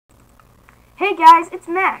Hey guys, it's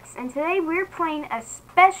Max, and today we're playing a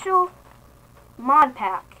special mod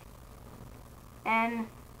pack. And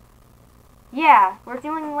yeah, we're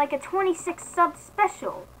doing like a 26 sub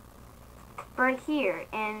special right here.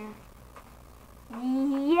 And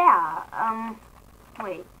yeah,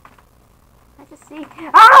 wait. I just see.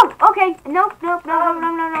 Oh, okay. Nope. No.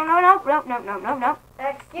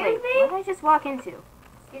 Excuse me? What did I just walk into?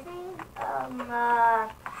 Excuse me?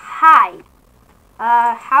 Hi.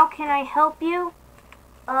 How can I help you?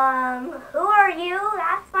 Who are you?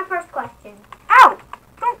 That's my first question. Ow!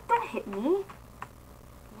 Don't hit me.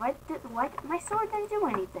 What? My sword didn't do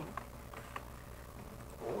anything.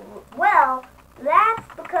 Well, that's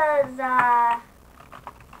because,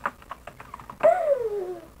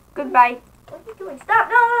 Goodbye. what are you doing? Stop!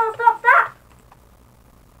 No, stop!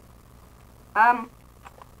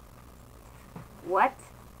 What?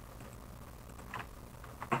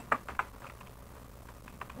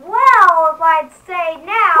 Well, if I'd say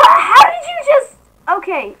now... What? How did you just...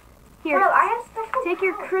 Okay, here. Hold up, I have special Take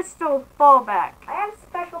your powers. crystal ball back. I have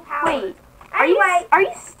special powers. Wait, Anyway, are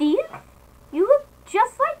you Steve? You look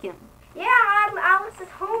just like him. yeah, I'm Alex's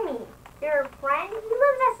homie. Your friend? He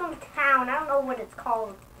lives at some town. I don't know what it's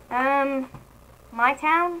called. My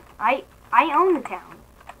town? I own the town.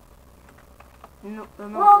 No,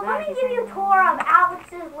 Well, let me give you a tour of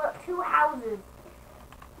Alex's two houses.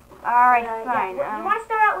 Alright, Yeah. fine. You want to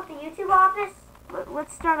start out with the YouTube office?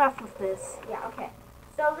 Let's start off with this. Yeah, okay.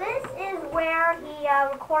 So this is where he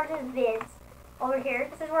records his vids. Over here,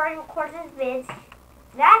 this is where he records his vids.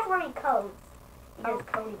 That's where he codes. He does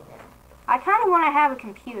coding there. I kind of want to have a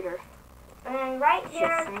computer. And then right here,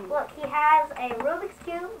 Just saying. look, he has a Rubik's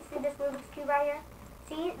Cube. See this Rubik's Cube right here?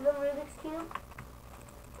 See the Rubik's Cube?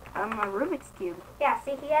 A Rubik's Cube. Yeah,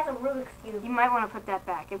 see, he has a Rubik's Cube. You might want to put that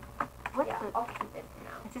back. What Yeah, the? I'll keep it for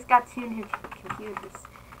now. I just got 2 new computers.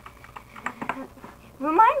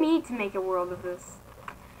 Remind me to make a world of this.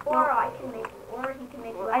 Or Well, I can make, or he can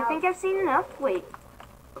make Well, it I think I've seen enough. Wait.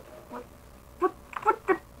 What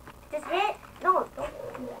the? Just hit. No,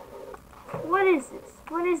 don't do that. What is this?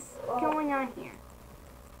 What is Oh. going on here?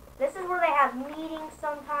 This is where they have meetings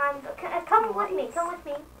sometimes. Come with me. Come with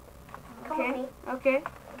me. Come with me. Okay.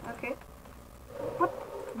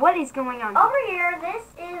 What is going on? Over here, this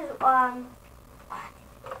is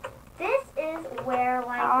where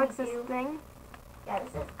like Alex's we do. thing. Yeah, this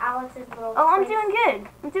is Alex's little. Oh, I'm place. doing good.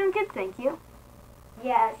 I'm doing good, thank you.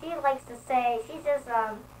 Yeah, she likes to say she's just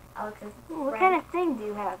Alex's Ooh, what friend. kind of thing do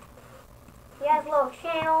you have? He has little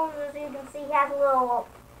channels, as you can see. He has a little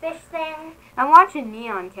fish thing. I'm watching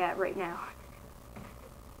Neon Cat right now.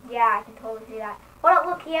 Yeah, I can totally see that. Hold up,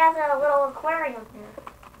 look, he has a little aquarium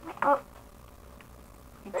here. Oh.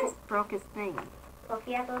 He just broke his thing. Look,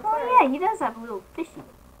 he has an aquarium. Oh yeah, he does have a little fishy.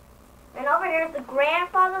 And over here is the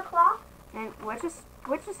grandfather clock. And what just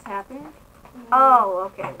happened?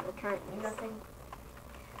 Oh, okay. The curtains. Nothing.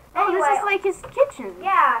 Oh, Anyway, this is like his kitchen.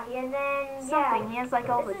 yeah, and then Something. yeah. He has like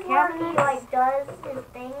all This the is where cabinets. he like does his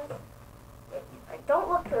things. Don't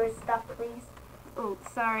look through his stuff, please. Oh,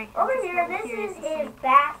 sorry. Over I'm just here, really this curious is to see. his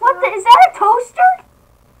bathroom. What the? Is that a toaster?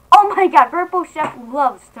 Oh my God, Purple Chef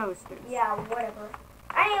loves toasters. Yeah, whatever.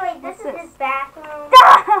 Anyway, this What's is his bathroom.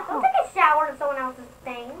 No! Don't take a shower in someone else's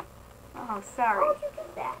thing. Oh, Why sorry. would you do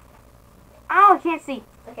that? Oh, I can't see.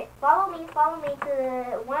 Okay, follow me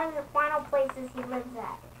to one of the final places he lives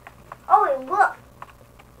at. Oh, and look!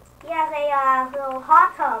 He has a little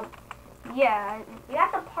hot tub. Yeah, You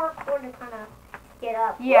have to parkour to kind of get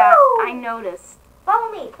up. yeah, Woo! I noticed.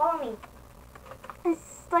 Follow me.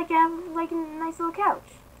 It's like a nice little couch.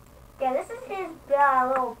 Yeah, this is his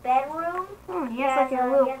little bedroom. Oh, he has like a he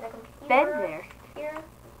little has a computer bed there. here.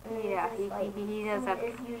 And then Yeah, just, like, he does who have.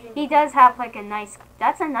 is using He does have like a nice.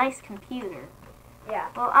 That's a nice computer. Yeah.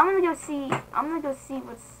 Well, I'm gonna go see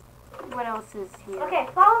what else is here. Okay,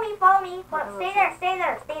 follow me. What Stay else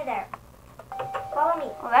there. Follow me.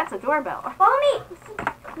 Oh, that's a doorbell. Follow me.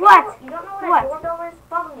 What? You don't know What? what a doorbell is?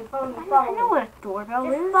 Follow me. I know what a doorbell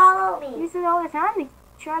Just is. follow I me. use it all the time to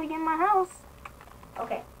try to get in my house.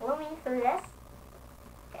 Okay, follow me through this.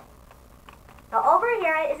 Okay. Now over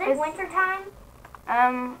here, is it Is- winter time?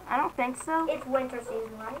 I don't think so. It's winter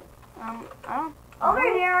season, right? I don't. Over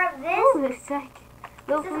here, this Oh, there's like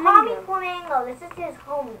little is Homie flamingo. Flamingo. This is his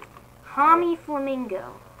homie. Homie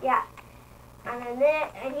flamingo. Yeah. And then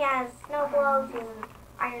and he has snow globes. He has an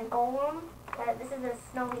iron golem. This is a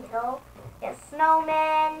snowy hill. He has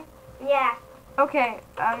snowmen. Yeah. Okay.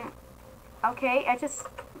 Okay.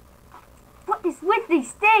 What is with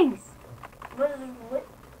these things? What?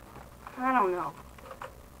 I don't know.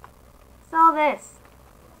 What's all this?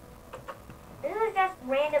 This is just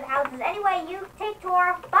random houses. Anyway, you take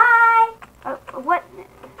tour. Bye. Oh,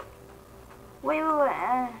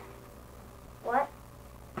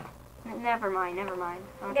 never mind.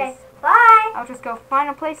 Okay, bye! I'll just go find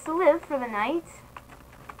a place to live for the night.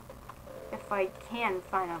 If I can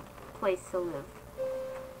find a place to live.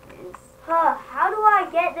 How do I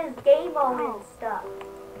get this game mode and stuff?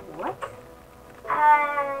 What?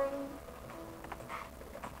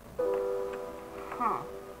 Huh.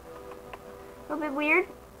 A little bit weird.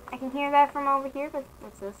 I can hear that from over here, but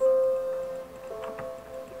what's this?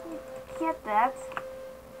 Get that.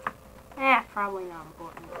 Probably not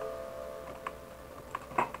important.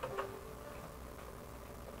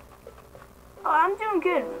 Oh, I'm doing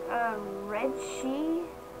good. Red She.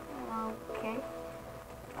 Okay.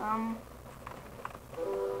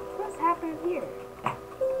 What's happened here?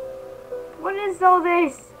 What is all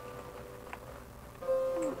this?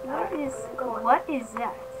 What is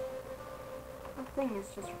that? That thing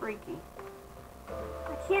is just freaky.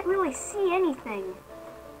 I can't really see anything.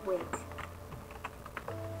 Wait.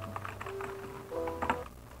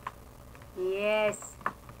 Yes.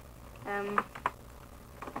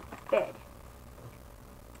 Bed.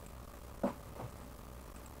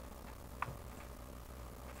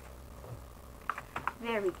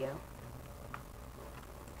 There we go.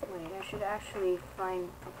 Wait, I should actually find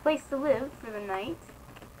a place to live for the night.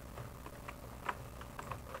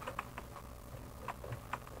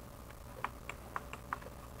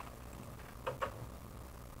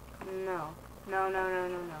 No. You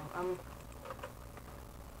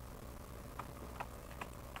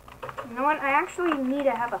know what? I actually need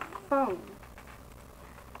to have a phone.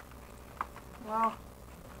 Well,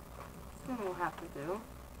 this one will have to do.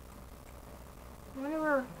 I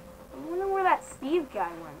wonder where that Steve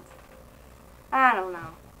guy went. I don't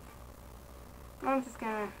know. I'm just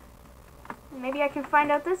gonna... Maybe I can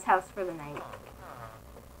find out this house for the night.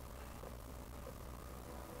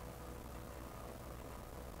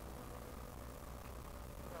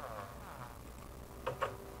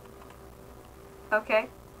 Okay.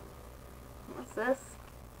 What's this?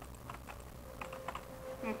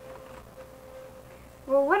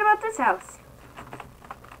 Well, what about this house?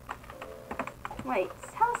 Wait,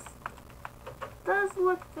 this house does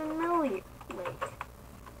look familiar. Wait.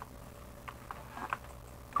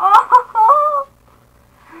 Oh!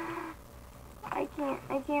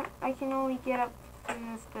 I can only get up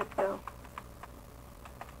in this bit though.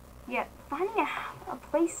 Yeah, finding a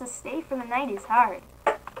place to stay for the night is hard.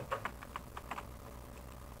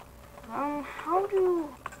 How do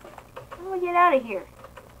I get out of here?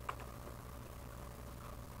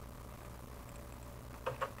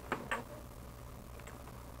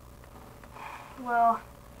 Well,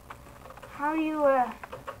 how do you,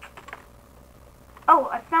 Oh,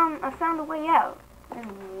 I found a way out. And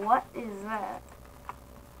what is that?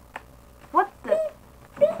 What the?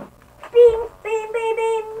 Bing, bing, bing, bing,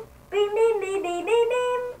 bing, bing, bing, bing, bing, bing,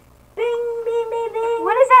 bing, bing, bing, bing, bing.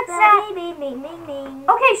 What is that sound? Bing, bing, bing, bing.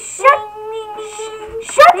 Okay, shut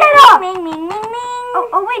that up!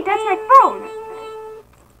 Oh, wait, that's my phone.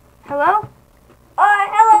 Hello?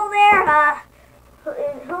 Hello there.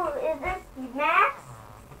 Who is this? Max?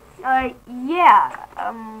 Yeah.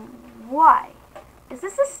 Why? Is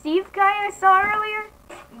this the Steve guy I saw earlier?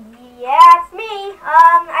 Yeah, it's me.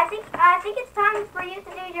 I think it's time for you to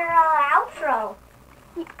do your outro.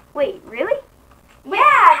 Wait, really?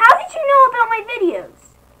 Yeah. How did you know about my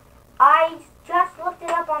videos? I just looked it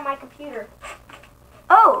up on my computer.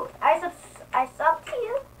 Oh, I subbed to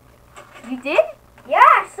you. you did? Yeah,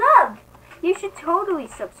 I subbed. You should totally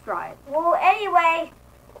subscribe. Well, anyway,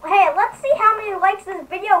 hey, let's see how many likes this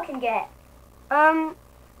video can get. How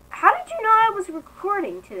did you know I was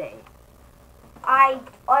recording today? I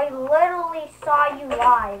literally saw you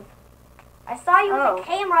live. I saw you with a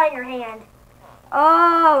camera in your hand.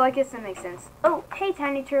 Oh, I guess that makes sense. Oh, hey,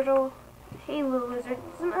 Tiny Turtle. Hey, Little Lizard.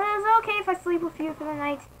 Is it okay if I sleep with you for the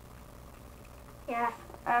night? Yeah.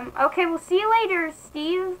 Okay, we'll see you later,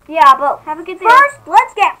 Steve. Yeah, but have a good day. First,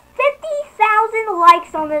 let's get 50,000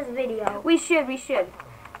 likes on this video. We should.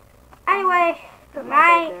 Anyway, good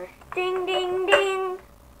night. Ding, ding, ding.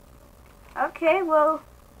 Okay, well,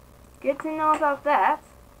 good to know about that.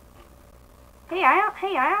 Hey,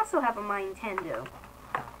 I also have a Nintendo.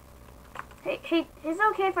 Hey, is it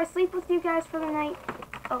okay if I sleep with you guys for the night?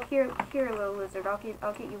 Oh, here, Little Lizard. I'll get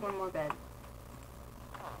you one more bed.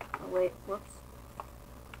 Oh, wait, whoops.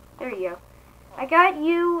 There you go. I got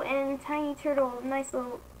you and Tiny Turtle a nice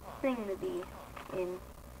little thing to be in.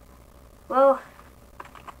 Well,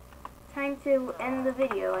 time to end the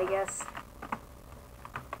video, I guess.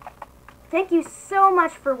 Thank you so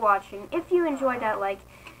much for watching. If you enjoyed that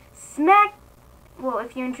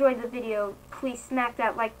if you enjoyed the video, please smack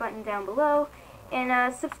that like button down below.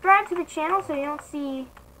 And subscribe to the channel so you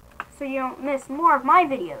don't miss more of my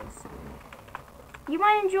videos. you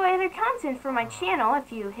might enjoy other content from my channel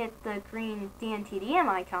if you hit the green DNTDM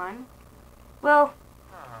icon. Well,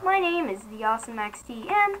 my name is the Awesome Max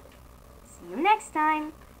TM. See you next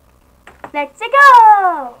time. Let's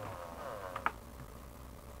go!